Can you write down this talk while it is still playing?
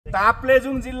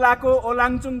ताप्लेजुङ जिल्लाको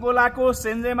ओलाङचुङ गोलाको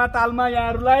सेन्जेमा तालमा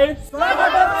यहाँहरूलाई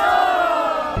स्वागत छ।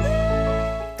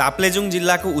 ताप्लेजुङ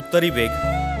जिल्लाको उत्तरी भेग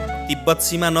तिब्बत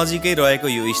सीमा नजिकै रहेको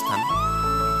यो स्थान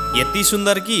यति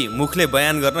सुन्दर कि मुखले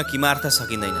बयान गर्न किमार्थ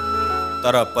सकिँदैन,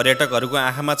 तर पर्यटकहरूको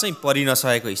आँखामा चाहिँ परि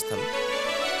नसकेको स्थल।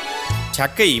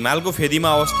 ठ्याक्कै हिमालको फेदीमा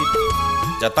अवस्थित,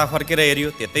 जता फर्केर हेरियो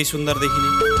त्यतै सुन्दर देखिने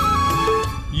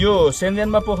यो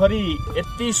सेन्जेम्बा पोखरी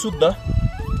यति शुद्ध,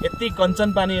 यति कञ्चन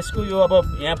पानी यसको, यो अब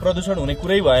यहाँ प्रदूषण हुने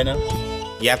कुरै भएन।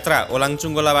 यात्रा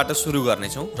ओलाङचुङ गोलाबाट सुरु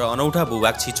गर्नेछौँ र अनौठा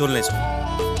भूभाग छिचोल्नेछौँ।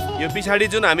 यो पछाडि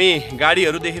जुन हामी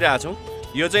गाडीहरू देखिरहेछौँ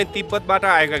यो चाहिँ तिब्बतबाट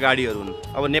आएका गाडीहरू हुन्।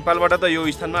 अब नेपालबाट त यो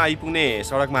स्थानमा आइपुग्ने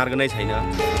सडक मार्ग नै छैन।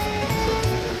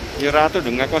 यो रातो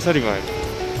ढुङ्गा कसरी भयो?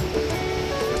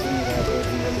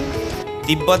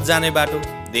 तिब्बत जाने बाटो,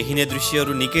 देखिने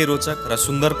दृश्यहरू निकै रोचक र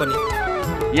सुन्दर पनि।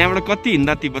 यहाँबाट कति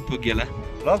हिँड्दा तिब्बत पुगिएला?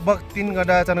 लगभग 3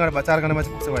 घण्टा 4 घण्टामा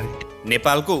पुग्छ बारी।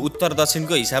 नेपालको उत्तर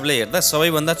दक्षिणको हिसाबले हेर्दा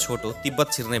सबैभन्दा छोटो तिब्बत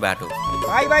छिर्ने बाटो।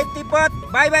 By by Tibet,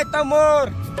 by by Tamor.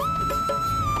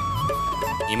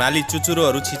 हिमाली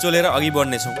चुचुरोहरू छिचोलेर अघि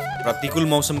बढ्नेछौँ, प्रतिकूल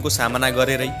मौसमको सामना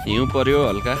गरेरै। हिउँ पर्यो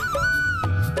हल्का।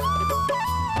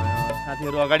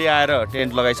 साथीहरू अगाडि आएर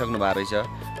टेन्ट लगाइसक्नु भएको रहेछ।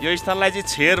 यो स्थानलाई चाहिँ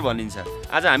छेर भनिन्छ।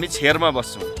 आज हामी छेरमा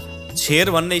बस्छौँ। छेर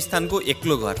भन्ने स्थानको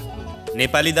एक्लो घर,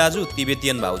 नेपाली दाजु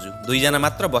तिब्बतियन भाउजू, 2 जना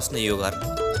मात्र बस्ने यो घर।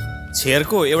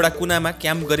 छेरको एउटा कुनामा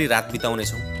क्याम्प गरी रात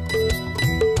बिताउनेछौँ।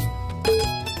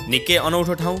 निकै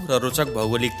अनौठो ठाउँ र रोचक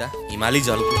भौगोलिकता, हिमाली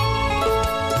झल्को।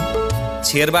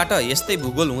 छेरबाट यस्तै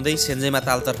भूगोल हुँदै सेन्जेमा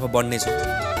तालतर्फ बढ्नेछौँ।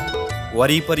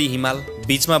 वरिपरि हिमाल,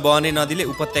 बीचमा बहने नदीले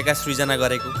उपत्यका सृजना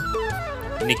गरेको।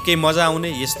 निकै मजा आउने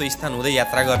यस्तो स्थान हुँदै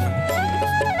यात्रा गर्न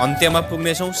अन्त्यमा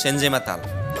पुग्नेछौँ सेन्जेमा ताल।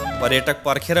 पर्यटक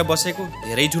पर्खेर बसेको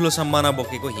धेरै ठुलो सम्भावना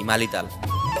बोकेको हिमाली ताल,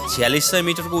 4600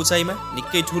 मिटरको उचाइमा,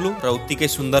 निकै ठुलो र उत्तिकै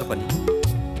सुन्दर पनि।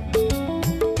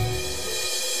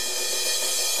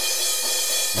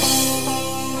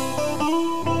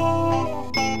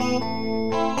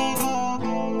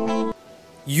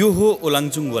 यो हो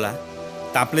ओलाङचुङ गोला।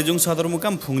 ताप्लेजुङ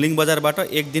सदरमुकाम फुङलिङ बजारबाट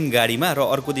एक दिन गाडीमा र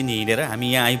अर्को दिन हिँडेर हामी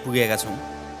यहाँ आइपुगेका छौँ।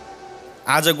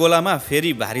 आज गोलामा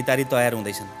फेरि भारी तारी तयार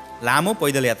हुँदैछन् लामो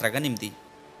पैदल यात्राका निम्ति।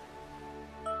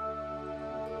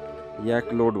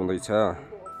 याक लोड हुँदैछ।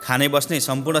 खाने बस्ने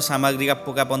सम्पूर्ण सामग्रीका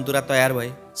पोका पन्तुरा तयार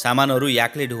भए, सामानहरू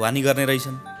याकले ढुवानी गर्ने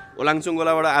रहेछन्। ओलाङचुङ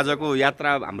गोलाबाट आजको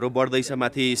यात्रा हाम्रो बढ्दैछ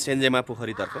माथि सेन्जेमा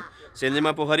पोखरीतर्फ।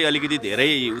 सेन्जेमा पोखरी अलिकति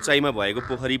धेरै उचाइमा भएको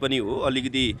पोखरी पनि हो।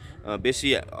 अलिकति बेसी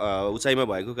उचाइमा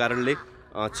भएको कारणले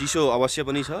चिसो अवश्य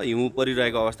पनि छ। हिउँ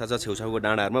परिरहेको अवस्था छ छेउछाउको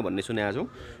डाँडाहरूमा भन्ने सुनेको छौँ।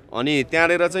 अनि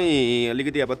त्यहाँनिर चाहिँ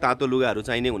अलिकति अब तातो लुगाहरू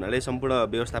चाहिने हुनाले सम्पूर्ण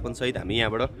व्यवस्थापनसहित हामी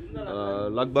यहाँबाट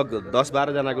लगभग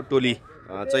 10-12 जनाको टोली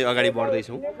चाहिँ अगाडि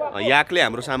बढ्दैछौँ। याकले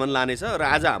हाम्रो सामान लानेछ र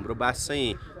आज हाम्रो बास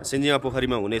चाहिँ सेन्जेमा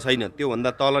पोखरीमा हुने छैन।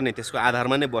 त्योभन्दा तल नै त्यसको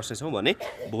आधारमा नै बस्नेछौँ भने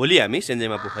भोलि हामी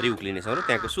सेन्जेमा पोखरी उक्लिनेछौँ र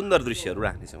त्यहाँको सुन्दर दृश्यहरू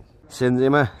राख्नेछौँ।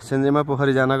 सेन्जेमा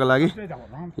पोखरी जानको लागि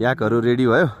याकहरू रेडी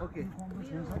भयो,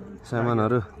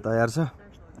 सामानहरू तयार छ।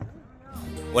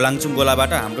 ओलाङचुङ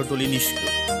गोलाबाट हाम्रो टोली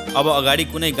निस्क्यो। अब अगाडि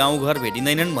कुनै गाउँघर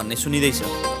भेटिँदैनन् भन्ने सुनिँदैछ।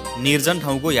 निर्जन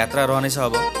ठाउँको यात्रा रहनेछ।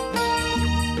 अब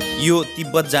यो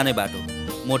तिब्बत जाने बाटो,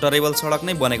 मोटरेबल सडक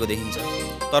नै बनेको देखिन्छ,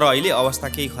 तर अहिले अवस्था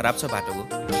केही खराब छ बाटोको।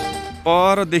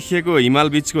 पर देखिएको हिमाल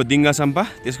बिचको दिङ्गा सम्पा,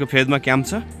 त्यसको फेदमा क्याम्प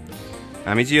छ।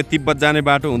 हामी चाहिँ यो तिब्बत जाने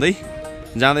बाटो हुँदै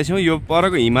जाँदैछौँ। यो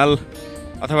परको हिमाल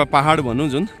अथवा पहाड भनौँ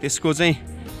जुन, त्यसको चाहिँ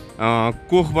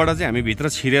कोखबाट चाहिँ हामी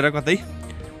भित्र छिरेर कतै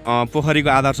पोखरीको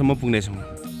आधारसम्म पुग्नेछौँ।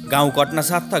 गाउँ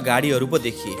कट्नसाथ त गाडीहरू पो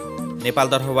देखिए।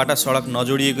 नेपालतर्फबाट सडक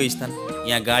नजोडिएको स्थान,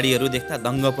 यहाँ गाडीहरू देख्दा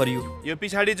दङ्ग परियो। यो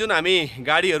पछाडि जुन हामी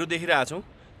गाडीहरू देखिरहेछौँ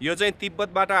यो चाहिँ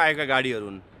तिब्बतबाट आएका गाडीहरू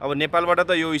हुन्। अब नेपालबाट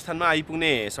त यो स्थानमा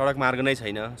आइपुग्ने सडक मार्ग नै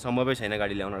छैन, सम्भवै छैन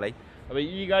गाडी ल्याउनलाई। अब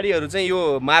यी गाडीहरू चाहिँ यो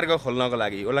मार्ग खोल्नको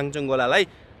लागि ओलाङचुङ गोलालाई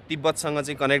तिब्बतसँग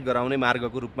चाहिँ कनेक्ट गराउने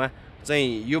मार्गको रूपमा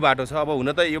चाहिँ यो बाटो छ। अब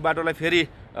हुन त यो बाटोलाई फेरि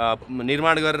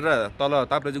निर्माण गरेर तल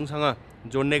ताप्लेजुङसँग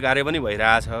जोड्ने कार्य पनि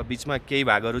भइरहेछ। बिचमा केही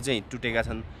भागहरू चाहिँ टुटेका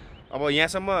छन्। अब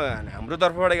यहाँसम्म हाम्रो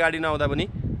तर्फबाट गाडी नआउँदा पनि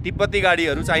तिब्बती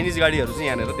गाडीहरू, चाइनिज गाडीहरू चाहिँ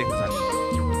यहाँनिर देख्न सक्छ।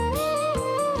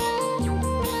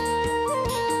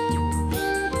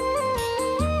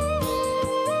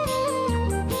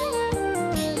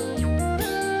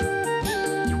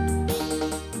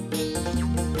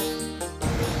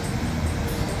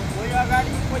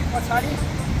 अगाडि कोही पछाडि,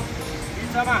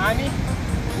 बिचमा हामी,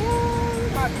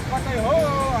 माथि कतै हो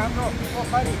हाम्रो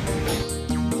पोखरी।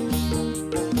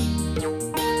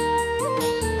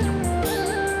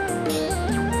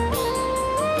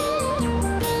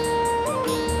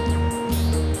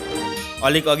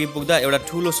 अलिक अघि पुग्दा एउटा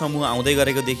ठुलो समूह आउँदै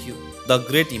गरेको देखियो। द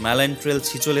ग्रेट हिमालयन ट्रेल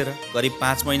छिचोलेर करिब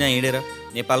 5 महिना हिँडेर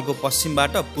नेपालको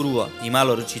पश्चिमबाट पूर्व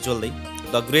हिमालहरू छिचोल्दै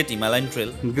the great Himalayan trail.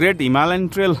 Great Himalayan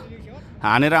trail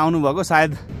हानेर आउनुभएको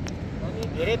सायद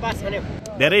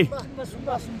धेरै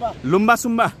लुम्बा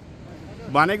सुम्बा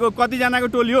भनेको कतिजनाको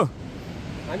टोली हो?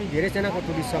 हामी धेरैजनाको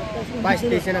टोली छ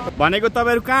 22-23 जना। भनेको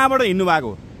तपाईँहरू कहाँबाट हिँड्नु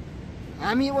भएको?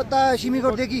 हामी उता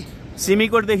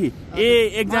सिमीकोटदेखि।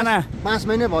 एकजना 5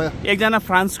 महिना भयो। एकजना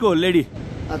फ्रान्सको लेडी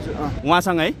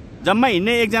उहाँसँग है? जम्मा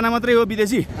हिँड्ने एकजना मात्रै हो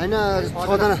विदेशी? हैन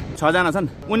 6 जना छन्।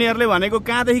 उनीहरूले भनेको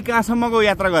कहाँदेखि कहाँसम्मको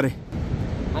यात्रा गरे?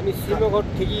 हामी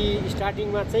सिमीकोटदेखि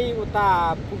स्टार्टिङमा चाहिँ उता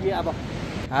पुगे। अब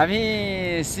हामी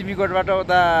सिमीकोटबाट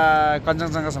उता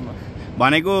कञ्चनजङ्घासम्म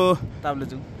भनेको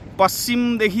ताप्लेजुङ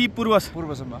पश्चिमदेखि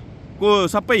पूर्वसम्म को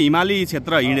सबै हिमाली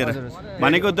क्षेत्र हिँडेर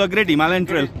भनेको द ग्रेट हिमालयन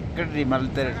ट्रेल।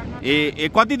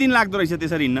 ए कति दिन लाग्दो रहेछ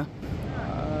त्यसरी हिँड्न?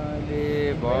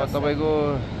 अहिले भयो तपाईँको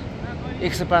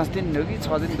 105 दिन हो कि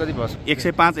 6 दिन कति भयो?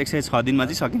 105-106 दिनमा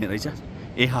चाहिँ सकिने रहेछ।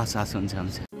 ए हस्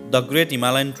हुन्छ। द ग्रेट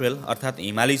हिमालयन ट्रेल अर्थात्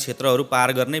हिमाली क्षेत्रहरू पार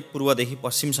गर्ने पूर्वदेखि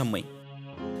पश्चिमसम्मै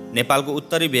नेपालको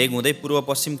उत्तरी भेग हुँदै पूर्व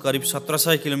पश्चिम करिब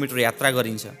 1700 किलोमिटर यात्रा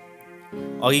गरिन्छ।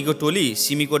 अघिको टोली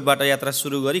सिमीकोटबाट यात्रा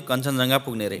सुरु गरी कञ्चनजङ्घा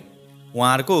पुग्ने रे।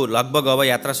 उहाँहरूको लगभग अब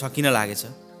यात्रा सकिन लागेछ।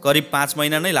 करिब 5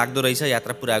 महिना नै लाग्दो रहेछ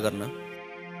यात्रा पुरा गर्न।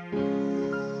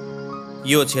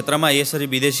 यो क्षेत्रमा यसरी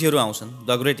विदेशीहरू आउँछन् द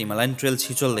ग्रेट हिमालयन ट्रेल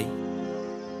छिचोल्दै।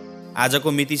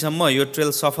 आजको मितिसम्म यो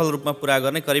ट्रेल सफल रूपमा पुरा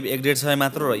गर्ने करिब 150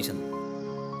 मात्र रहेछन्।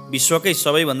 विश्वकै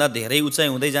सबैभन्दा धेरै उचाइ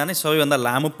हुँदै जाने सबैभन्दा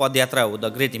लामो पदयात्रा हो द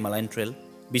ग्रेट हिमालयन ट्रेल।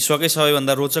 विश्वकै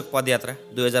सबैभन्दा रोचक पदयात्रा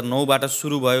 2009बाट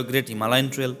सुरु भयो ग्रेट हिमालयन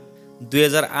ट्रेल।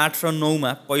 2008 र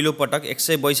 2009मा पहिलो पटक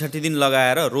 162 दिन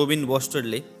लगाएर रोबिन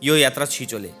बोस्टरले यो यात्रा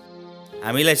छिचोले।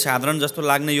 हामीलाई साधारण जस्तो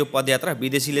लाग्ने यो पदयात्रा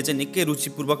विदेशीले चाहिँ निकै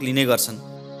रुचिपूर्वक लिने गर्छन्।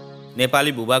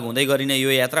 नेपाली भूभाग हुँदै गरिने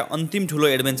यो यात्रा अन्तिम ठुलो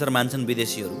एडभेन्चर मान्छन्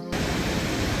विदेशीहरू।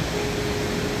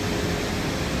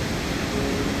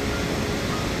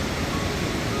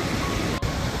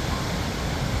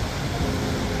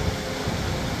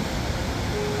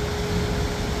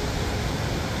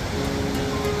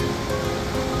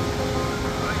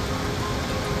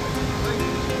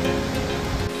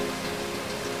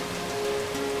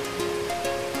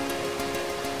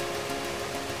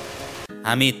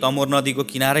 हामी तमोर नदीको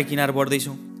किनार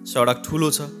बढ्दैछौँ। सडक ठुलो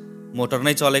छ, मोटर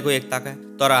नै चलेको एक ताका।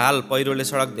 तर हाल पहिरोले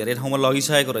सडक धेरै ठाउँमा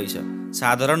लगिसकेको रहेछ।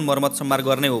 साधारण मर्मत सम्मार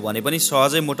गर्ने हो भने पनि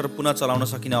सहजै मोटर पुनः चलाउन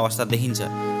सकिने अवस्था देखिन्छ।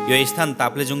 यो स्थान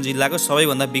ताप्लेजुङ जिल्लाको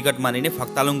सबैभन्दा विकट मानिने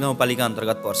फक्तालुङ गाउँपालिका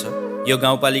अन्तर्गत पर्छ। यो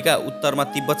गाउँपालिका उत्तरमा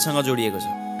तिब्बतसँग जोडिएको छ।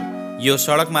 यो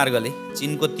सडक मार्गले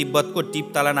चीनको तिब्बतको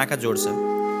टिपताला नाका जोड्छ।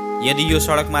 यदि यो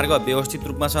सडक मार्ग व्यवस्थित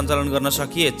रूपमा सञ्चालन गर्न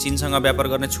सकिए चीनसँग व्यापार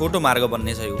गर्ने छोटो मार्ग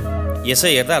बन्नेछ यो। यसै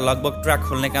हेर्दा लगभग ट्र्याक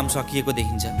खोल्ने काम सकिएको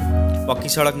देखिन्छ। पक्की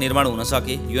सडक निर्माण हुन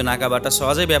सके यो नाकाबाट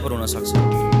सहजै व्यापार हुन सक्छ।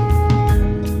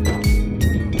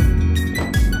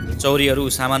 चौरीहरू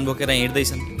सामान बोकेर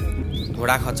हिँड्दैछन्।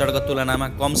 घोडा खच्चडको तुलनामा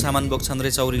कम सामान बोक्छन्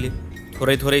रे चौरीले।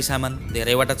 थोरै सामान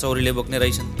धेरैवटा चौरीले बोक्ने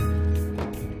रहेछन्।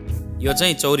 यो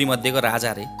चाहिँ चौरी मध्येको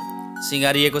राजा रे।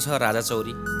 सिँगारिएको छ राजा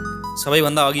चौरी।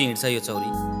 सबैभन्दा अघि हिँड्छ यो चौरी।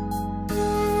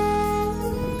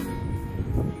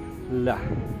 ल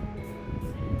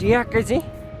ट्याक्कै चाहिँ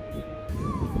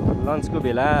लन्चको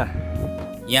बेला।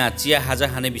 यहाँ चिया खाजा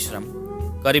खाने विश्राम।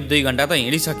 करिब 2 घन्टा त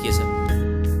हिँडिसकिएछ।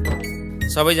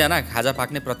 सबैजना खाजा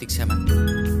पाक्ने प्रतीक्षामा।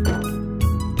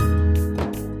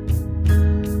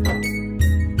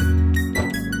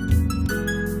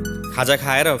 खाजा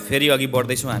खाएर फेरि अघि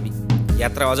बढ्दैछौँ हामी।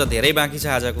 यात्रा अझ धेरै बाँकी छ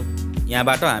आजको।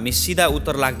 यहाँबाट हामी सिधा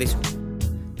उत्तर लाग्दैछौँ।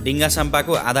 डिङ्गा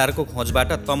साम्पाको आधारको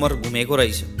खोजबाट तमर घुमेको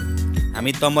रहेछ।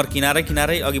 हामी तमर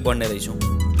किनारै अघि बढ्ने रहेछौँ।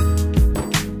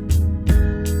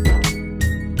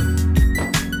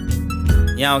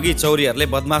 यहाँ अघि चौरीहरूले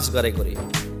बदमास गरेको रे।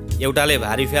 एउटाले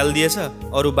भारी फ्यालिदिएछ,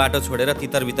 अरू बाटो छोडेर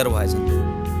तितर-बितर भएछन्।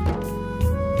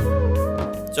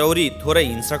 चौरी थोरै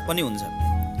हिंस्रक पनि हुन्छ।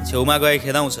 छेउमा गए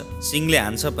खेदाउँछ, सिङले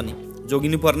हान्छ पनि।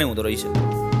 जोगिनु पर्ने हुँदो रहेछ।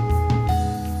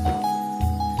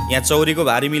 यहाँ चौरीको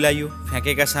भारी मिलाइयो।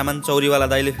 फ्याँकेका सामान चौरीवाला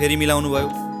दाइले फेरि मिलाउनु भयो।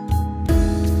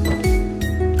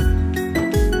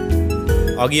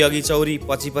 अघि चौरी,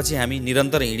 पछि हामी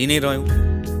निरन्तर हिँडि नै रह्यौँ।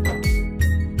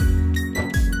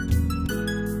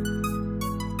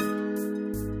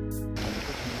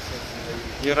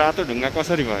 यो रातो ढुङ्गा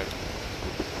कसरी भयो?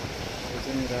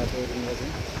 रातो ढुङ्गा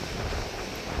चाहिँ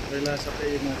पहिला सबै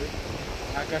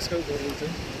आकाशकै गोरु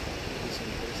चाहिँ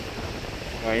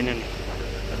होइन नि।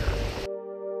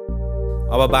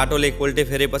 अब बाटोले कोल्टे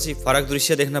फेरेपछि फरक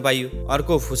दृश्य देख्न पाइयो।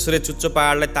 अर्को फुस्रे चुच्चो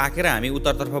पहाडलाई ताकेर हामी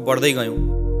उत्तरतर्फ बढ्दै गयौँ।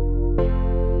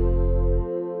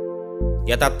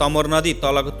 यता तमोर नदी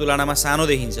तलको तुलनामा सानो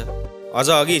देखिन्छ। अझ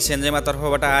अघि सेन्जेमा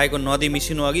तर्फबाट आएको नदी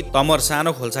मिसिनु अघि तमर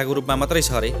सानो खोल्साको रूपमा मात्रै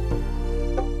छ रे।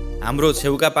 हाम्रो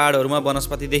छेउका पहाडहरूमा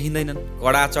वनस्पति देखिँदैनन्।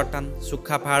 कडा चट्टान,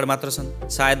 सुक्खा पहाड मात्र छन्।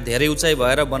 सायद धेरै उचाइ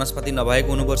भएर वनस्पति नभएको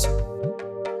हुनुपर्छ।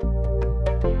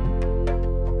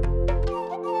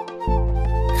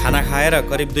 खाना खाएर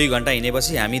करिब 2 घण्टा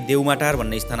हिँडेपछि हामी देउमाटार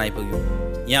भन्ने स्थान आइपुग्यौँ।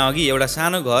 यहाँ अघि एउटा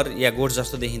सानो घर या गोठ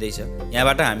जस्तो देखिँदैछ।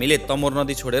 यहाँबाट हामीले तमोर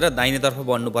नदी छोडेर दाहिनेतर्फ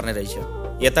बढ्नुपर्ने रहेछ।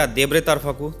 यता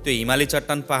देब्रेतर्फको त्यो हिमाली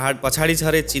चट्टान पहाड पछाडि छ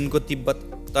रे चीनको तिब्बत,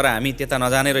 तर हामी त्यता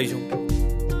नजाने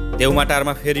रहेछौँ।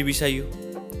 देउमाटारमा फेरि बिसाइयो।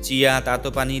 चिया तातो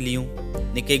पानी लियौँ।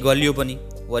 निकै गलियो पनि।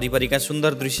 वरिपरिका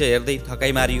सुन्दर दृश्य हेर्दै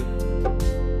थकाइ मारियो।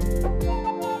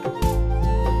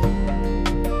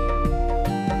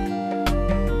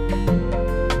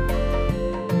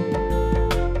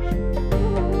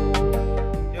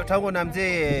 यो ठाउँको नाम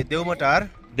चाहिँ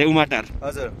देउमाटार।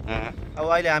 हजुर। अब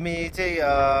अहिले हामी चाहिँ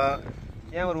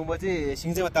यहाँबाट म चाहिँ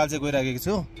सिङ्जेमा ताल चाहिँ गइराखेको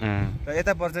छु र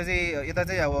यता पर्छ चाहिँ यता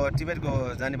चाहिँ अब टिबेटको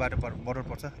जाने बाटो बोर्डर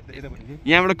पर्छ।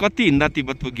 यहाँबाट कति हिँड्दा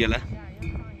तिब्बत पुग्योला?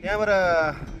 यहाँबाट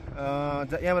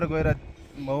गएर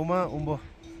भाउमा उम्बो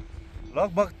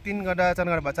लगभग 3 घण्टा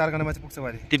 4 घण्टामा चाहिँ पुग्छ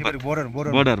माथि टिबेट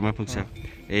बोर्डरमा पुग्छ।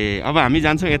 ए अब हामी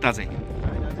जान्छौँ यता चाहिँ।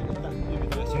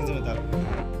 सिङ्जेमा ताल।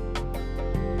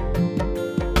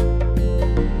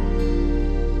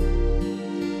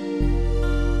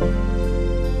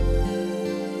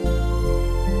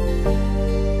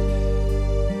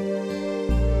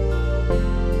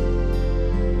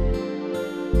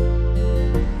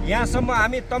 यहाँसम्म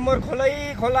हामी तम्मोर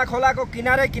खोलाको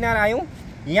किनारै आयौँ।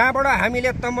 यहाँबाट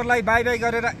हामीले तम्मोरलाई बाई बाई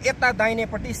गरेर यता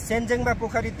दाहिनेपट्टि सेन्जेम्बा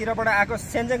पोखरीतिरबाट आएको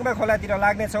सेन्जेम्बा खोलातिर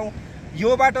लाग्नेछौँ। यो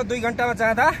बाटो 2 घण्टामा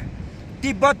जाँदा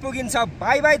तिब्बत पुगिन्छ।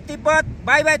 By by Tibet,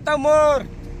 by by तम्मोर।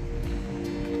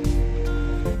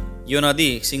 यो नदी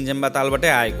सिङ्जेम्बा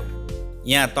तालबाटै आएको।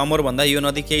 यहाँ तमोर भन्दा यो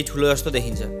नदी केही ठुलो जस्तो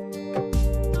देखिन्छ।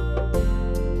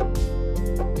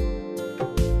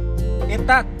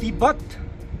 यता तिब्बत,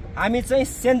 हामी चाहिँ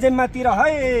सेन्जेम्बातिर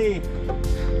है।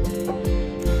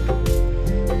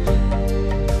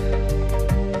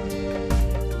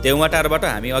 देउमाटारबाट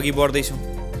हामी अघि बढ्दैछौँ।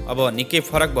 अब निकै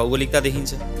फरक भौगोलिकता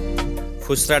देखिन्छ।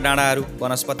 फुस्रा डाँडाहरू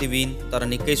वनस्पतिविहीन तर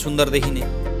निकै सुन्दर देखिने।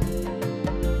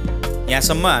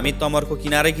 यहाँसम्म हामी तमरको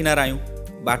किनारै आयौँ।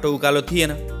 बाटो उकालो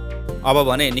थिएन। अब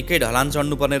भने निकै ढलान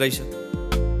चढ्नुपर्ने रहेछ।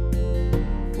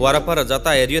 वरपर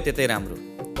जता हेरियो त्यतै राम्रो।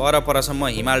 परसम्म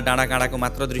हिमाल डाँडा काँडाको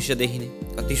मात्र दृश्य देखिने।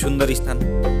 कति सुन्दर स्थान।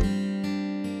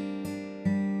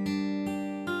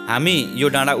 हामी यो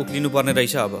डाँडा उक्लिनु पर्ने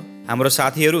रहेछ। अब हाम्रो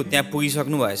साथीहरू त्यहाँ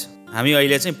पुगिसक्नु भएछ। हामी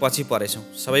अहिले चाहिँ पछि परेछौँ।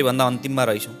 सबैभन्दा अन्तिममा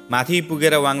रहेछौँ। माथि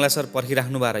पुगेर वाङ्ला सर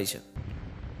पर्खिराख्नु भएको रहेछ।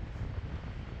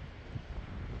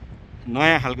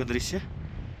 नयाँ खालको दृश्य।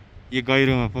 यो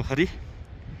गहिरोमा पोखरी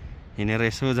हिँडेर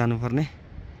यसो जानुपर्ने।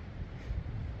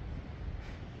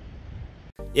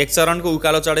 एक चरणको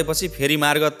उकालो चढेपछि फेरि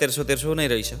मार्ग तेर्सो नै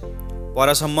रहेछ।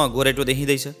 परसम्म गोरेटो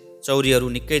देखिँदैछ। चौरीहरू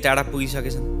निकै टाढा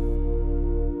पुगिसकेछन्।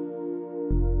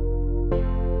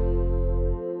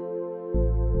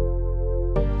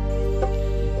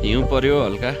 हिउँ पर्यो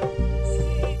हल्का।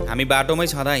 हामी बाटोमै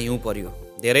छँदा हिउँ पर्यो।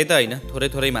 धेरै त होइन,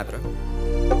 थोरै मात्र।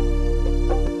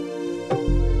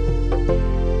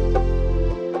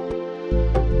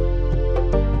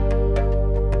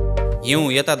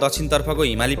 हिउँ यता दक्षिणतर्फको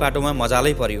हिमाली पाटोमा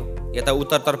मजालै पर्यो। यता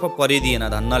उत्तरतर्फ परिदिएन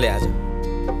धन्नले आज।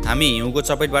 हामी हिउँको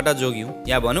चपेटबाट जोग्यौँ,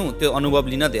 या भनौँ त्यो अनुभव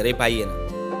लिन धेरै पाइएन।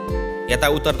 यता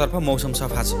उत्तरतर्फ मौसम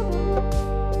सफा छ।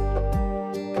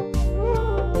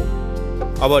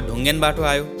 अब ढुङ्गेन बाटो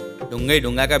आयो।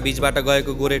 ढुङ्गाका बीचबाट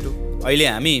गएको गोरेटो। अहिले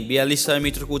हामी 4200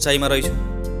 मिटरको उचाइमा रहेछौँ।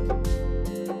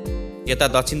 यता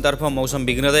दक्षिणतर्फ मौसम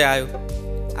बिग्रदै आयो।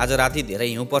 आज राति धेरै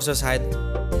हिउँ पर्छ सायद।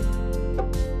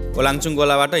 ओलाङचुङ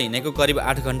गोलाबाट हिँडेको करिब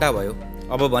 8 घण्टा भयो।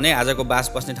 अब भने आजको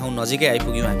बास बस्ने ठाउँ नजिकै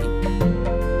आइपुग्यौँ हामी।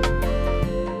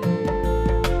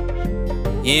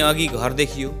 यहीँ अघि घर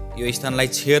देखियो। यो स्थानलाई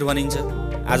छेर भनिन्छ।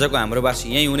 आजको हाम्रो बास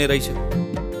यहीँ हुने रहेछ।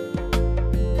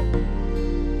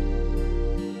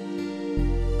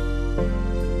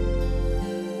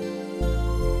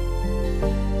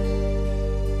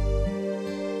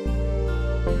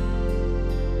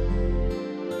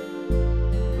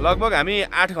 लगभग हामी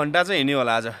 8 घण्टा चाहिँ हिँड्यो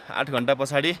होला आज। 8 घण्टा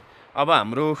पछाडि अब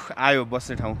हाम्रो आयो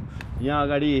बस्ने ठाउँ। यहाँ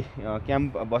अगाडि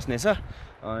क्याम्प बस्ने छ।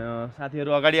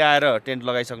 साथीहरू अगाडि आएर टेन्ट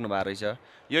लगाइसक्नु भएको रहेछ।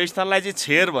 यो स्थानलाई चाहिँ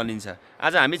छेर भनिन्छ।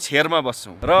 आज हामी छेरमा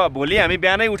बस्छौँ र भोलि हामी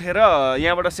बिहानै उठेर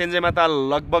यहाँबाट सेन्जेमा ताल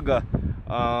लगभग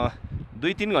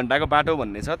 2-3 घण्टाको बाटो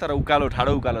भन्ने छ, तर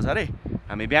ठाडो उकालो छ अरे।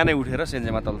 हामी बिहानै उठेर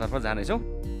सेन्जेमा तालतर्फ जानेछौँ।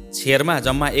 छेरमा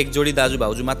जम्मा 1 जोडी दाजु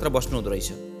भाउजू मात्र बस्नु हुँदो रहेछ।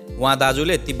 उहाँ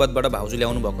दाजुले तिब्बतबाट भाउजू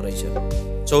ल्याउनु भएको रहेछ।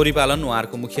 चौरी पालन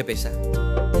उहाँहरूको मुख्य पेसा।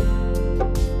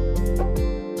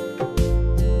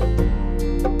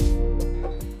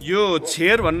 यो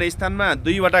छेर भन्ने स्थानमा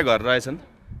 2वटा घर रहेछन्।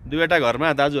 2वटा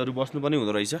घरमा दाजुहरू बस्नु पनि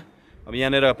हुँदो रहेछ। अब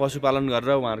यहाँनिर पशुपालन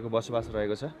गरेर उहाँहरूको बसोबास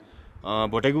रहेको छ।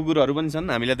 भोटे कुकुरहरू पनि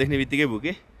छन्। हामीलाई देख्ने बित्तिकै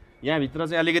भुके। यहाँभित्र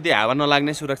चाहिँ अलिकति हावा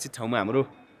नलाग्ने सुरक्षित ठाउँमा हाम्रो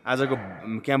आजको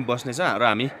क्याम्प बस्नेछ र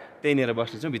हामी त्यहीँनिर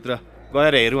बस्नेछौँ। भित्र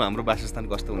गएर हेरौँ हाम्रो वासस्थान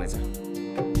कस्तो हुनेछ।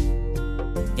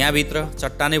 यहाँभित्र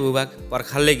चट्टाने भूभाग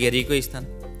पर्खालले घेरिएको स्थान।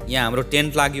 यहाँ हाम्रो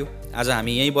टेन्ट लाग्यो। आज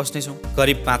हामी यहीँ बस्नेछौँ,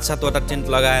 करिब 5-7 वटा टेन्ट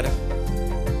लगाएर।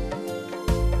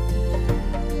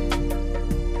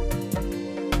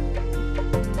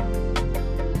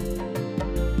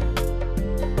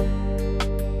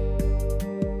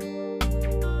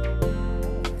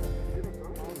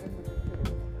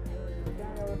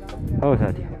 हो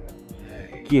साथी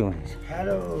के हुनेछ?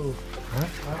 हेलो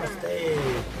नमस्ते।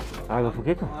 आगो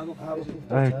फुकेको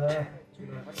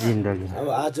जिन्दगी अब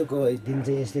आजको दिन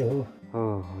चाहिँ यस्तै हो।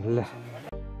 ल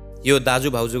यो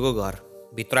दाजु भाउजूको घर।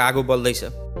 भित्र आगो बल्दैछ।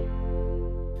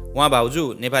 उहाँ भाउजू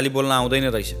नेपाली बोल्न आउँदैन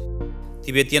रहेछ,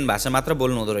 तिब्बतियन भाषा मात्र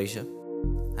बोल्नु हुँदो रहेछ।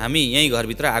 हामी यहीँ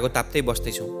घरभित्र आगो ताप्दै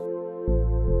बस्दैछौँ।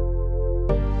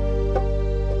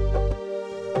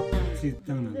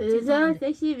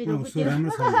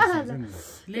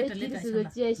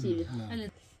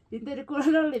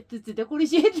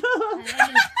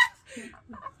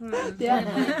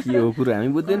 के हो कुरा हामी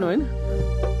बुझ्दैनौँ होइन?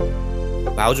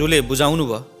 भाउजूले बुझाउनु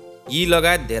भयो, यी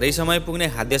लगायत धेरै समय पुग्ने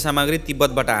खाद्य सामग्री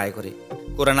तिब्बतबाट आएको रे।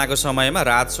 कोरोनाको समयमा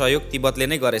राहत सहयोग तिब्बतले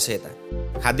नै गरेछ। यता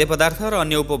खाद्य पदार्थ र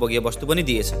अन्य उपभोग्य वस्तु पनि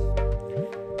दिएछ।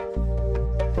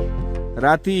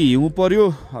 राति हिउँ पर्यो,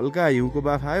 हल्का हिउँको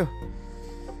बाफ आयो।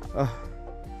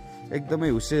 एकदमै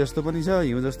हुस्से जस्तो पनि छ,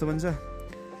 हिउँ जस्तो पनि छ।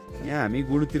 यहाँ हामी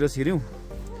गुडतिर छिर्यौँ।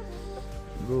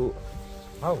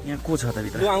 यहाँ को छ त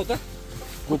भित्र?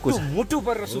 को छ? मुटु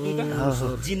परेर सुत्नु त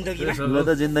जिन्दगी ल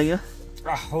त जिन्दगी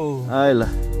ल।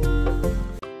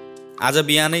 आज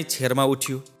बिहानै छेरमा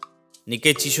उठ्यो।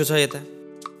 निकै चिसो छ यता।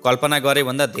 कल्पना गरे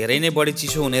भन्दा धेरै नै बढी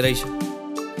चिसो हुने रहेछ।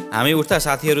 हामी उठ्दा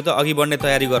साथीहरू त अघि बढ्ने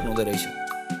तयारी गर्नु हुँदो रहेछ।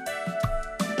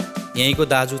 यहीँको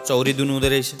दाजु चौरी दुनु हुँदो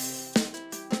रहेछ।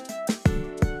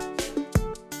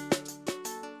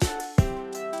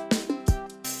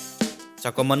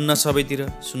 चकमन्न सबैतिर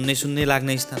सुन्ने सुन्ने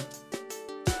लाग्ने स्थान।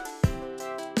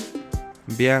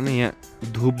 बिहान यहाँ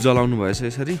धुप जलाउनु भएछ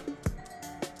यसरी।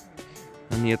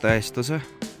 अनि यता यस्तो छ,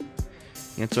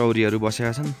 यहाँ चौरीहरू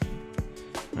बसेका छन्।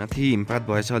 माथि हिमपात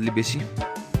भएछ अलि बेसी।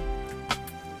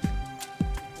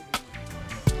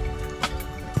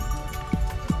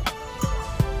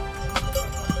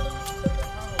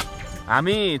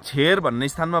 हामी छेर भन्ने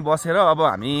स्थानमा बसेर अब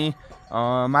हामी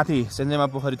माथि सेन्जेमा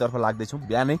पोखरीतर्फ लाग्दैछौँ।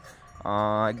 बिहानै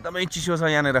एकदमै चिसो छ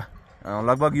यहाँनिर।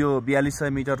 लगभग यो 4200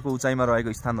 मिटरको उचाइमा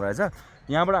रहेको स्थान रहेछ।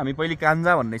 यहाँबाट हामी पहिले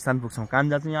कान्जा भन्ने स्थान पुग्छौँ।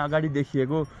 कान्जा चाहिँ यहाँ अगाडि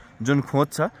देखिएको जुन खोज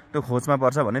छ त्यो खोजमा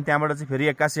पर्छ भने त्यहाँबाट चाहिँ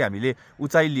फेरि एक्कासी हामीले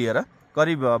उचाइ लिएर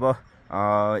करिब अब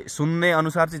सुन्ने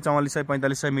अनुसार चाहिँ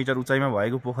 4400-4500 मिटर उचाइमा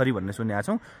भएको पोखरी भन्ने सुनेका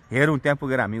छौँ। हेरौँ त्यहाँ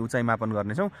पुगेर हामी उचाइ मापन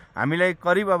गर्नेछौँ। हामीलाई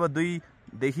करिब अब 2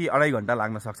 देखि 2.5 घन्टा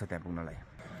लाग्न सक्छ त्यहाँ पुग्नलाई।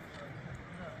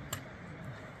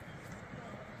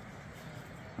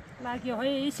 लाग्यो है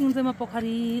सिन्जेमा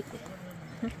पोखरी।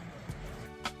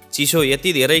 चिसो यति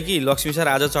धेरै कि लक्ष्मी सर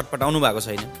आज चटपटाउनु भएको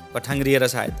छैन, कठाङ्ग्रिएर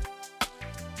सायद।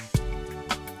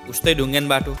 उस्तै ढुङ्गेन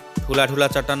बाटो, ठुला ठुला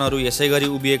चट्टानहरू यसै गरी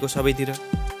उभिएको सबैतिर।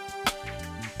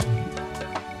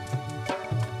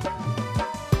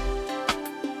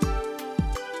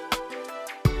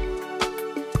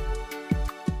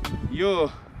 यो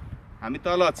हामी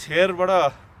तल छेरबाट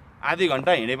आधी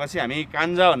घन्टा हिँडेपछि हामी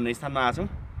कान्जा भन्ने स्थानमा आछौँ।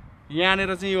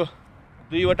 यहाँनिर चाहिँ यो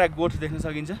 2वटा गोठ देख्न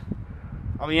सकिन्छ।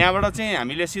 अब यहाँबाट चाहिँ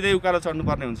हामीले सिधै उकालो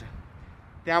चढ्नुपर्ने हुन्छ।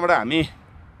 त्यहाँबाट हामी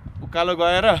उकालो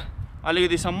गएर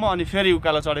अलिकतिसम्म अनि फेरि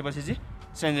उकालो चढेपछि चाहिँ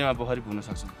सेन्जेमा पोखरी पुग्न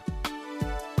सक्छौँ।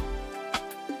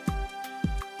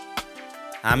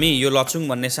 हामी यो लचुङ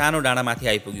भन्ने सानो डाँडामाथि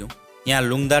आइपुग्यौँ। यहाँ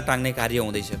लुङदार टाङ्ने कार्य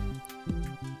हुँदैछ।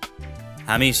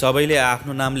 हामी सबैले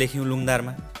आफ्नो नाम लेख्यौँ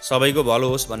लुङदारमा। सबैको भलो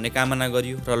होस् भन्ने कामना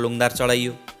गरियो र लुङदार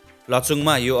चढाइयो।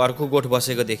 लचुङमा यो अर्को गोठ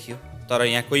बसेको देखियो, तर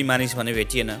यहाँ कोही मानिस भने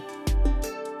भेटिएन।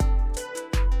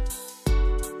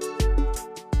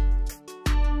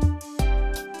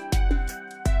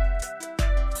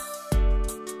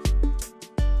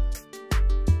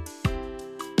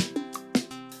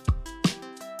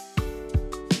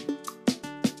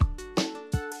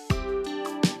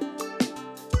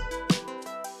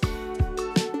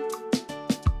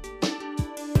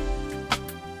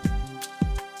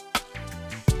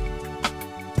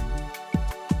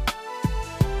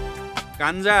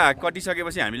 कान्जा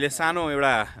कटिसकेपछि हामीले सानो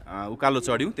एउटा उकालो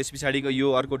चढ्यौँ। त्यस पछाडिको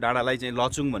यो अर्को डाँडालाई चाहिँ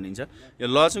लचुङ भनिन्छ। यो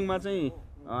लचुङमा चाहिँ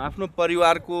आफ्नो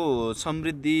परिवारको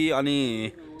समृद्धि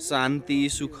अनि शान्ति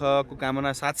सुखको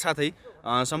कामना साथसाथै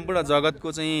सम्पूर्ण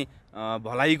जगतको चाहिँ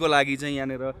भलाइको लागि चाहिँ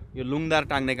यहाँनिर यो लुङदार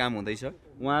टाङ्ने काम हुँदैछ।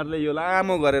 उहाँहरूले यो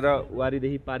लामो गरेर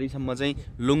वारीदेखि पारीसम्म चाहिँ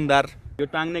लुङदार यो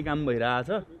टाङ्ने काम भइरहेछ।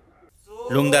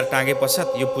 लुङदार टाँगे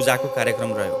पश्चात यो पूजाको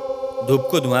कार्यक्रम रह्यो।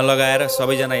 धुपको धुवाँ लगाएर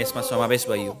सबैजना यसमा समावेश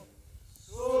भइयो।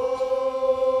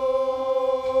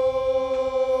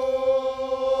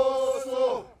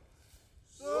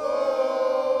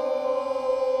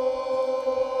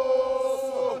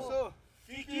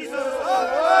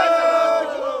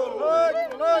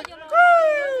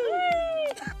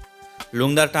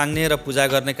 लुङदार टाङ्ने र पूजा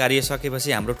गर्ने कार्य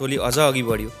सकेपछि हाम्रो टोली अझ अघि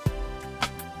बढ्यो।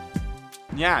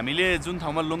 यहाँ हामीले जुन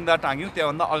ठाउँमा लुङदार टाङ्यौँ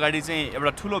त्योभन्दा अगाडि चाहिँ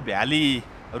एउटा ठुलो भ्याली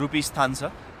रूपी स्थान छ।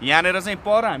 यहाँनिर चाहिँ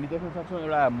पर हामी देख्न सक्छौँ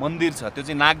एउटा मन्दिर छ, त्यो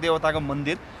चाहिँ नागदेवताको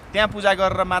मन्दिर। त्यहाँ पूजा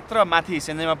गरेर मात्र माथि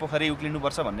सेन्जेमा पोखरी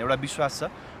उक्लिनुपर्छ भन्ने एउटा विश्वास छ।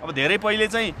 अब धेरै पहिले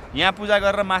चाहिँ यहाँ पूजा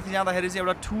गरेर माथि जाँदाखेरि चाहिँ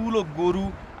एउटा ठुलो गोरु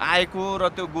आएको र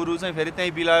त्यो गोरु चाहिँ फेरि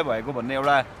त्यहीँ विलय भएको भन्ने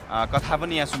एउटा कथा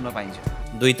पनि यहाँ सुन्न पाइन्छ।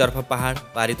 दुईतर्फ पहाड,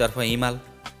 पारितर्फ हिमाल,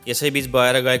 यसैबीच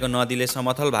बहेर गएको नदीले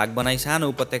समथल भाग बनाई सानो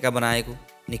उपत्यका बनाएको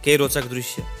निकै रोचक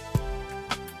दृश्य।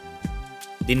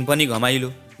 दिन पनि घमाइलो,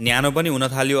 न्यानो पनि हुन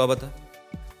थाल्यो। अब त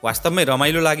वास्तवमै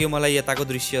रमाइलो लाग्यो मलाई यताको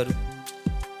दृश्यहरू।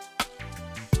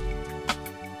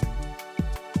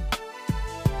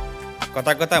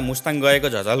 कता कता मुस्ताङ गएको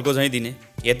झझल्को झैँ दिने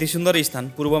यति सुन्दर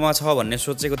स्थान पूर्वमा छ भन्ने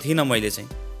सोचेको थिइनँ मैले चाहिँ।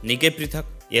 निकै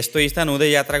पृथक यस्तो स्थान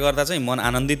हुँदै यात्रा गर्दा चाहिँ मन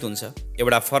आनन्दित हुन्छ,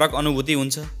 एउटा फरक अनुभूति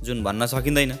हुन्छ जुन भन्न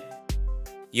सकिँदैन।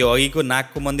 यो अघिको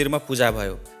नागको मन्दिरमा पूजा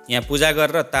भयो। यहाँ पूजा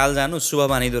गरेर ताल जानु शुभ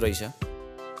मानिदो रहेछ।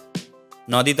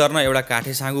 नदी तर्न एउटा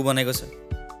काठे साँगु बनेको छ।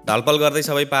 ढलपल गर्दै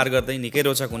सबै पार गर्दै निकै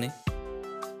रोचक हुने।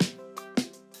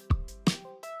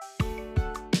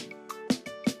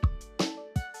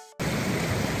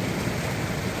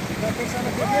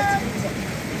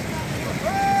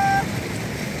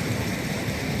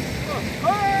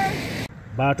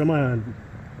 बाटोमा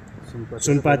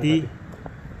सुनपाती,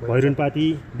 भैरुनपाती,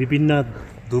 विभिन्न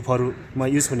धुपहरूमा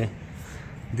युज हुने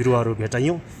बिरुवाहरू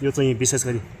भेटाइयौँ। यो चाहिँ विशेष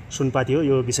गरी सुनपाती हो।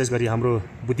 यो विशेष गरी हाम्रो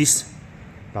बुद्धिस्ट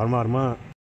धर्महरूमा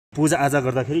पूजाआजा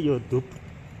गर्दाखेरि यो धुप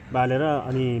बालेर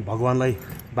अनि भगवान्लाई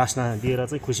बास्ना दिएर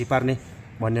चाहिँ खुसी पार्ने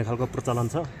भन्ने खालको प्रचलन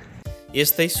छ।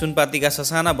 यस्तै सुनपातीका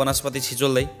ससाना वनस्पति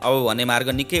छिचोल्दै अब भने मार्ग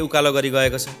निकै उकालो गरी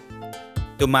गएको छ।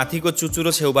 त्यो माथिको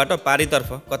चुचुरो छेउबाट पारितर्फ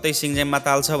कतै सिङ्जेममा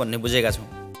ताल छ भन्ने बुझेका छौँ।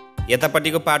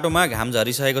 यतापट्टिको पाटोमा घाम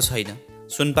झरिसकेको छैन।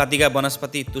 सुनपातीका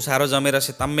वनस्पति तुसारो जमेर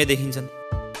सेताम्मे देखिन्छन्।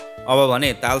 अब भने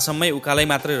तालसम्मै उकालै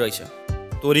मात्रै रहेछ,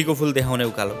 तोरीको फुल देखाउने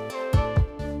उकालो।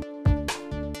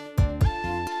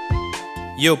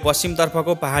 यो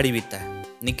पश्चिमतर्फको पहाडी भित्ता,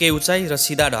 निकै उचाइ र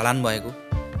सिधा ढलान भएको।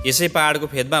 यसै पहाडको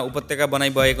फेदमा उपत्यका बनाइ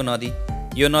बगेको नदी।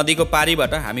 यो नदीको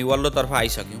पारीबाट हामी वल्लोतर्फ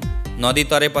आइसक्यौँ। नदी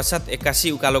तरे पश्चात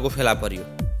 81 उकालोको फेला परियो।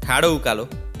 ठाडो उकालो,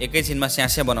 एकैछिनमा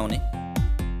स्यास्या बनाउने।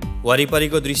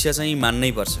 वरिपरिको दृश्य चाहिँ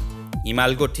मान्नै पर्छ।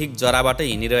 हिमालको ठिक जराबाटै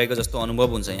हिँडिरहेको जस्तो अनुभव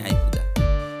हुन्छ यहाँ आइपुग्दा।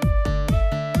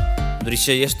 दृश्य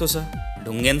यस्तो छ,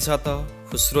 ढुङ्गेन सतह,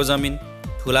 फुस्रो जमिन,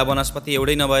 ठुला वनस्पति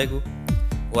एउटै नभएको,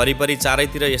 वरिपरि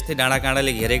चारैतिर यस्तै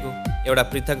डाँडाकाँडाले घेरेको एउटा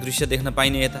पृथक दृश्य देख्न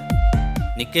पाइने यता।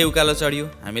 निकै उकालो चढियो।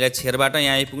 हामीलाई छेरबाट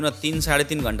यहाँ आइपुग्न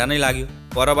 3-3.5 घन्टा नै लाग्यो।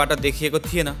 परबाट देखिएको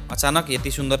थिएन, अचानक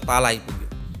यति सुन्दर ताल आइपुग्यो।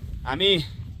 हामी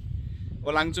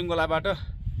ओलाङचुङ गोलाबाट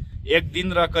 1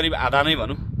 दिन र करिब आधा नै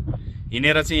भनौँ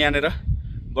हिँडेर चाहिँ यहाँनिर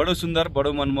बडो सुन्दर,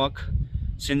 बडो मनमोहक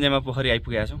सेन्जेमा पोखरी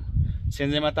आइपुगेका छौँ।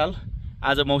 सेन्जेमा ताल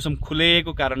आज मौसम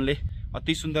खुलेको कारणले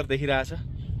अति सुन्दर देखिरहेछ।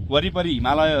 वरिपरि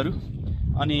हिमालयहरू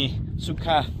अनि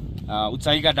सुक्खा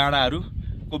उचाइका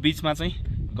डाँडाहरूको बिचमा चाहिँ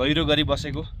गहिरो गरी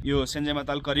बसेको यो सेन्जेमा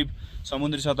ताल करिब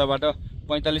समुद्री सतहबाट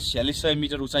 45-4600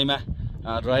 मिटर उचाइमा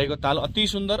रहेको ताल अति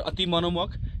सुन्दर, अति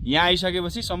मनमोहक। यहाँ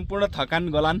आइसकेपछि सम्पूर्ण थकान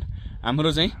गलान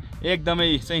हाम्रो चाहिँ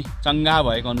एकदमै चाहिँ चङ्गा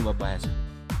भएको अनुभव भएछ।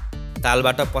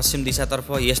 तालबाट पश्चिम दिशातर्फ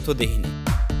यस्तो देखिने,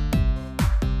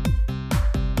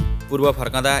 पूर्व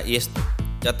फर्कँदा यस्तो,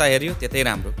 जता हेऱ्यो त्यतै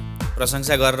राम्रो,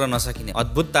 प्रशंसा गरेर नसकिने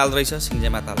अद्भुत ताल रहेछ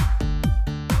सिङ्जेमा ताल।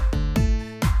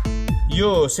 यो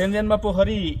सेन्जेमा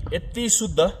पोखरी यति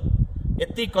शुद्ध,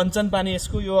 यति कञ्चन पानी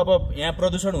यसको, यो अब यहाँ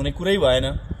प्रदूषण हुने कुरै भएन।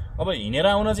 अब हिँडेर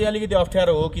आउन चाहिँ अलिकति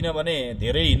अप्ठ्यारो हो, किनभने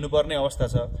धेरै हिँड्नुपर्ने अवस्था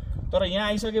छ। तर यहाँ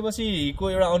आइसकेपछिको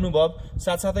एउटा अनुभव,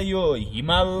 साथसाथै यो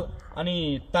हिमाल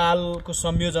अनि तालको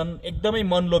संयोजन एकदमै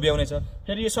मन लोभ्याउने छ।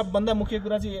 फेरि यो सबभन्दा मुख्य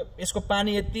कुरा चाहिँ यसको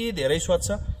पानी यति धेरै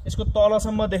स्वच्छ, यसको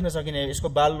तलसम्म देख्न सकिने यसको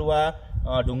बालुवा,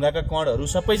 ढुङ्गाका कणहरू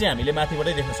सबै चाहिँ हामीले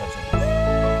माथिबाटै देख्न सक्छौँ।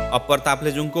 अप्पर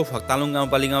ताप्लेजुङको फक्तालुङ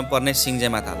गाउँपालिकामा पर्ने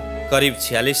सिङ्जेमा ताल करिब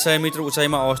 4600 मिटर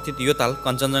उचाइमा अवस्थित यो ताल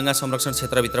कञ्चनजङ्घा संरक्षण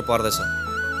क्षेत्रभित्र पर्दछ।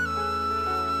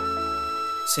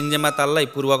 सिङ्जेमा ताललाई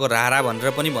पूर्वको रारा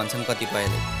भनेर पनि भन्छन्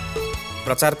कतिपयले।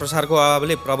 प्रचार प्रसारको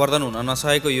अभावले प्रवर्धन हुन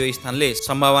नसकेको यो स्थानले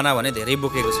सम्भावना भने धेरै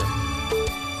बोकेको छ।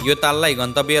 यो ताललाई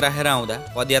गन्तव्य राखेर आउँदा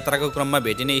पदयात्राको क्रममा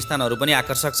भेटिने स्थानहरू पनि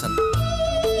आकर्षक छन्।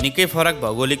 निकै फरक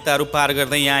भौगोलिकताहरू पार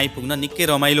गर्दै यहाँ आइपुग्न निकै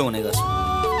रमाइलो हुने गर्छ।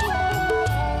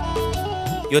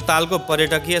 यो तालको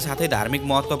पर्यटकीय साथै धार्मिक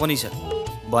महत्त्व पनि छ।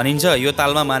 भनिन्छ यो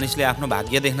तालमा मानिसले आफ्नो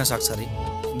भाग्य देख्न सक्छ रे।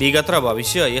 विगत र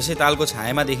भविष्य यसै तालको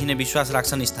छायामा देखिने विश्वास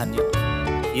राख्छन् स्थानीय।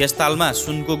 यस तालमा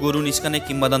सुनको गोरु निस्कने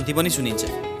किम्वदन्ती पनि सुनिन्छ।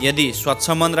 यदि स्वच्छ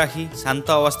मन राखी शान्त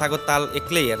अवस्थाको ताल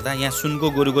एक्लै हेर्दा यहाँ सुनको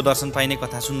गोरुको दर्शन पाइने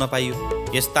कथा सुन्न पाइयो।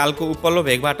 यस तालको उपल्लो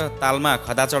भेगबाट तालमा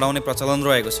खदा चढाउने प्रचलन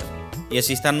रहेको छ। यस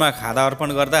स्थानमा खादा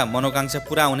अर्पण गर्दा मनोकांक्षा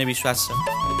पुरा हुने विश्वास छ।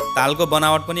 तालको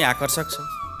बनावट पनि आकर्षक छ।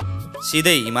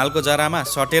 सिधै हिमालको जरामा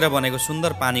सटेर बनेको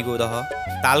सुन्दर पानीको दह।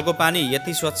 तालको पानी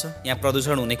यति स्वच्छ यहाँ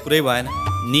प्रदूषण हुने कुरै भएन।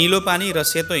 निलो पानी र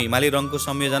सेतो हिमाली रङको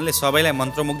संयोजनले सबैलाई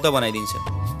मन्त्रमुग्ध बनाइदिन्छ।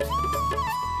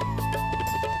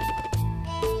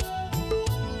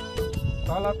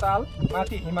 तल ताल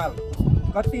माथि हिमाल,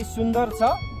 कति सुन्दर छ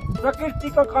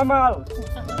प्रकृतिको कमाल।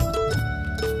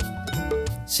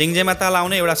 सिङ्जेमा ताल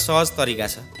आउने एउटा सहज तरिका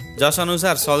छ, जस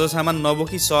अनुसार सजो सामान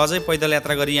नबोकी सहजै पैदल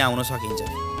यात्रा गरी यहाँ आउन सकिन्छ।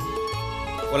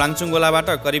 ओलाङचुङ गोलाबाट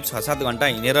करिब 6-7 घण्टा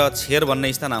हिँडेर छेर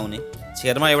भन्ने स्थान आउने।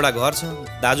 छेरमा एउटा घर छ।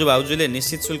 दाजुभाउजूले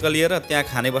निश्चित शुल्क लिएर त्यहाँ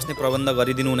खाने बस्ने प्रबन्ध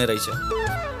गरिदिनु हुने रहेछ।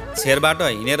 छेरबाट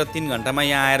हिँडेर 3 घण्टामा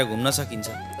यहाँ आएर घुम्न सकिन्छ।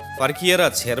 फर्किएर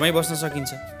छेरमै बस्न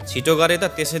सकिन्छ। छिटो गरे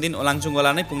त त्यसै दिन ओलाङचुङ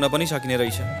गोला नै पुग्न पनि सकिने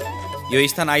रहेछ। यो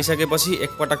स्थान आइसकेपछि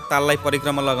एकपटक ताललाई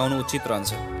परिक्रमा लगाउनु उचित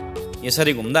रहन्छ।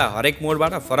 यसरी घुम्दा हरेक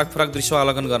मोडबाट फरक फरक दृश्य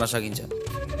अवलोकन गर्न सकिन्छ।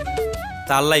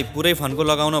 ताललाई पुरै फन्को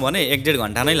लगाउन भने 1-1.5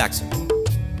 घण्टा नै लाग्छ।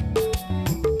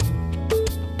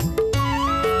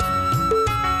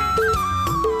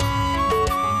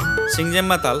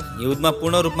 सिङ्जेम्बा ताल हिउँदमा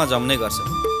पूर्ण रूपमा जम्ने गर्छ।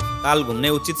 ताल घुम्ने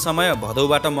उचित समय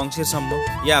भदौबाट मङ्सिरसम्म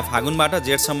या फागुनबाट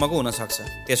जेठसम्मको हुन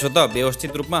सक्छ। त्यसो त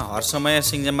व्यवस्थित रूपमा हर समय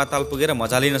सिङ्जेम्बा ताल पुगेर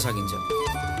मजा लिन सकिन्छ।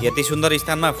 यति सुन्दर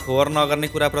स्थानमा फोहोर नगर्ने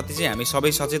कुराप्रति चाहिँ हामी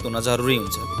सबै सचेत हुन जरुरी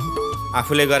हुन्छ।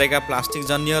 आफूले गरेका प्लास्टिक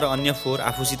जन्य र अन्य फोहोर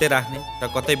आफूसितै राख्ने र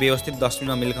कतै व्यवस्थित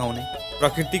डस्टबिनमा मिल्काउने।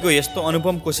 प्रकृतिको यस्तो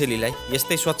अनुपम कोसेलीलाई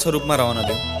यस्तै स्वच्छ रूपमा रहन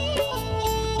देऊ।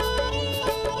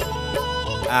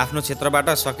 आफ्नो क्षेत्रबाट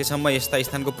सकेसम्म यस्ता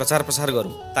स्थानको प्रचार प्रसार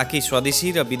गरौँ ताकि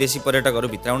स्वदेशी र विदेशी पर्यटकहरू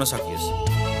भित्राउन सकियोस्।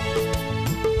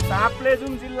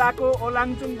 ताप्लेजुङ जिल्लाको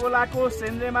ओलाङचुङ गोलाको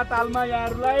सेन्जेमा तालमा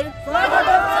यहाँहरूलाई स्वागत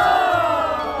छ।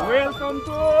 वेलकम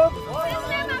टु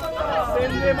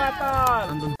सेन्जेमा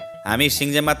ताल। हामी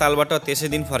सिङ्जेमा तालबाट त्यसै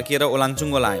दिन फर्किएर ओलाङचुङ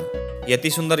गोला आयौँ। यति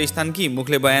सुन्दर स्थान कि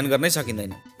मुखले बयान गर्नै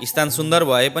सकिँदैन। स्थान सुन्दर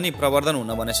भए पनि प्रवर्धन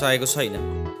हुन भने सकेको छैन।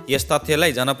 यस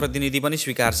तथ्यलाई जनप्रतिनिधि पनि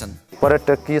स्वीकार्छन्।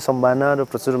 पर्यटकीय सम्भावना र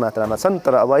प्रचुर मात्रामा छन्,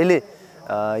 तर अब अहिले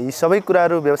यी सबै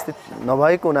कुराहरू व्यवस्थित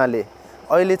नभएको हुनाले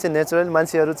अहिले चाहिँ नेचुरल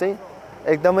मान्छेहरू चाहिँ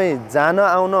एकदमै जान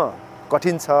आउन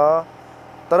कठिन छ।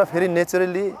 तर फेरि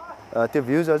नेचुरली त्यो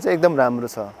भ्युजहरू चाहिँ एकदम राम्रो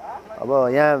छ। अब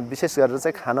यहाँ विशेष गरेर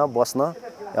चाहिँ खान बस्न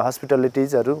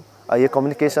हस्पिटालिटिजहरू यो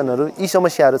कम्युनिकेसनहरू यी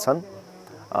समस्याहरू छन्।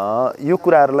 यो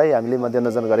कुराहरूलाई हामीले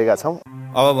मध्यनजर गरेका छौँ।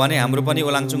 अब भने हाम्रो पनि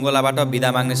ओलाङचुङ गोलाबाट बिदा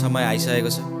माग्ने समय आइसकेको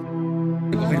छ।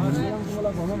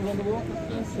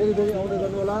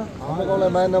 हाम्रो गाउँलाई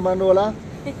माया नमान्नु होला।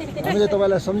 हामीले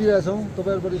तपाईँलाई सम्झिरहेछौँ।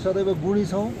 तपाईँहरूप्रति सदैव गुणी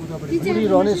छौँ, गुणी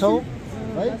रहनेछौँ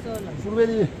है।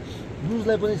 पूर्वेली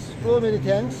न्युजलाई पनि सो मेनी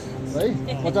थ्याङ्क्स है।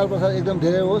 प्रचार प्रसार एकदम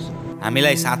धेरै होस्।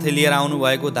 हामीलाई साथै लिएर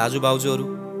आउनुभएको दाजुभाउजूहरू,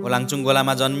 ओलाङचुङ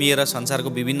गोलामा जन्मिएर संसारको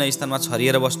विभिन्न स्थानमा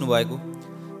छरिएर बस्नुभएको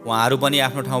उहाँहरू पनि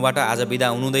आफ्नो ठाउँबाट आज बिदा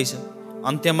हुनुहुँदैछ।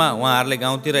 अन्त्यमा उहाँहरूले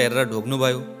गाउँतिर हेरेर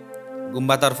ढोग्नुभयो,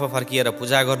 गुम्बातर्फ फर्किएर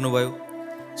पूजा गर्नुभयो।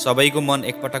 सबैको मन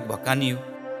एकपटक भक्कानियो।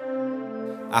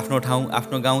 आफ्नो ठाउँ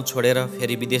आफ्नो गाउँ छोडेर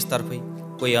फेरि विदेशतर्फै,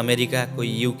 कोही अमेरिका,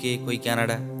 कोही युके, कोही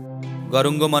क्यानाडा।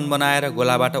 गरुङ्गो मन बनाएर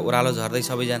गोलाबाट ओह्रालो झर्दै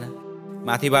सबैजना।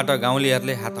 माथिबाट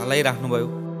गाउँलेहरूले हात हल्लाइराख्नुभयो।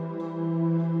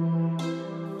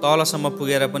 तलसम्म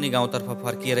पुगेर पनि गाउँतर्फ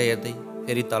फर्किएर हेर्दै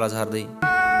फेरि तल झर्दै